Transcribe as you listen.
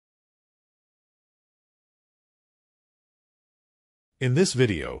In this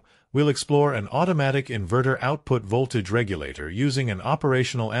video, we'll explore an automatic inverter output voltage regulator using an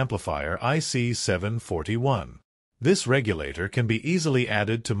operational amplifier IC741. This regulator can be easily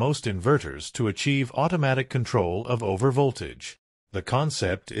added to most inverters to achieve automatic control of overvoltage. The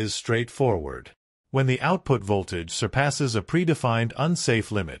concept is straightforward. When the output voltage surpasses a predefined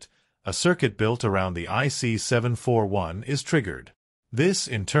unsafe limit, a circuit built around the IC741 is triggered. This,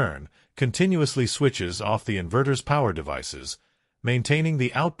 in turn, continuously switches off the inverter's power devices, maintaining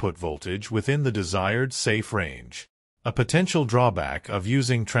the output voltage within the desired safe range. A potential drawback of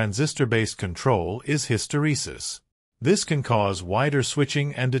using transistor-based control is hysteresis. This can cause wider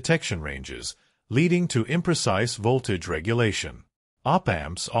switching and detection ranges, leading to imprecise voltage regulation.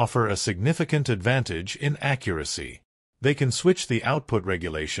 Op-amps offer a significant advantage in accuracy. They can switch the output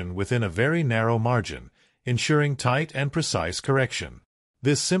regulation within a very narrow margin, ensuring tight and precise correction.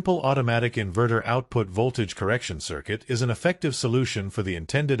 This simple automatic inverter output voltage correction circuit is an effective solution for the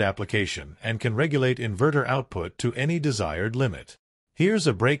intended application and can regulate inverter output to any desired limit. Here's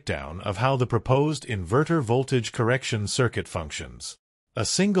a breakdown of how the proposed inverter voltage correction circuit functions. A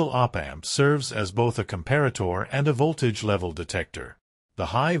single op-amp serves as both a comparator and a voltage level detector. The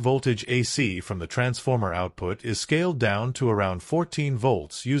high voltage AC from the transformer output is scaled down to around 14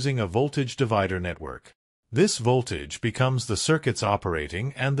 volts using a voltage divider network. This voltage becomes the circuit's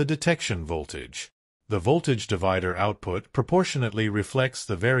operating and the detection voltage. The voltage divider output proportionately reflects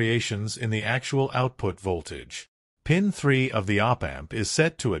the variations in the actual output voltage. Pin 3 of the op-amp is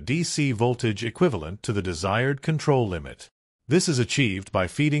set to a DC voltage equivalent to the desired control limit. This is achieved by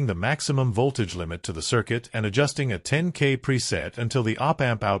feeding the maximum voltage limit to the circuit and adjusting a 10K preset until the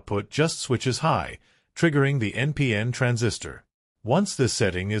op-amp output just switches high, triggering the NPN transistor. Once this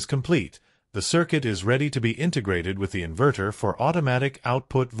setting is complete, the circuit is ready to be integrated with the inverter for automatic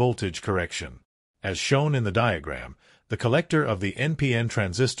output voltage correction. As shown in the diagram, the collector of the NPN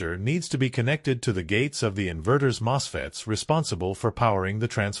transistor needs to be connected to the gates of the inverter's MOSFETs responsible for powering the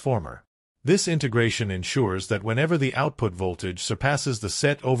transformer. This integration ensures that whenever the output voltage surpasses the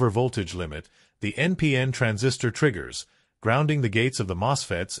set overvoltage limit, the NPN transistor triggers, grounding the gates of the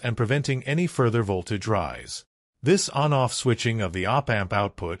MOSFETs and preventing any further voltage rise. This on-off switching of the op-amp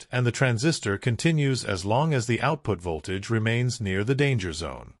output and the transistor continues as long as the output voltage remains near the danger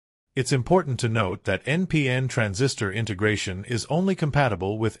zone. It's important to note that NPN transistor integration is only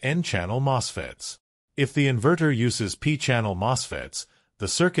compatible with N-channel MOSFETs. If the inverter uses P-channel MOSFETs, the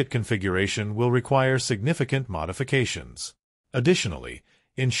circuit configuration will require significant modifications. Additionally,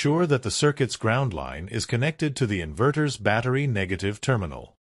 ensure that the circuit's ground line is connected to the inverter's battery negative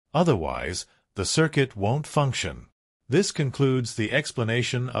terminal. Otherwise, the circuit won't function. This concludes the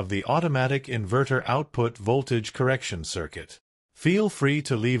explanation of the automatic inverter output voltage correction circuit. Feel free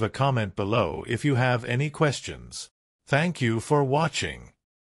to leave a comment below if you have any questions. Thank you for watching.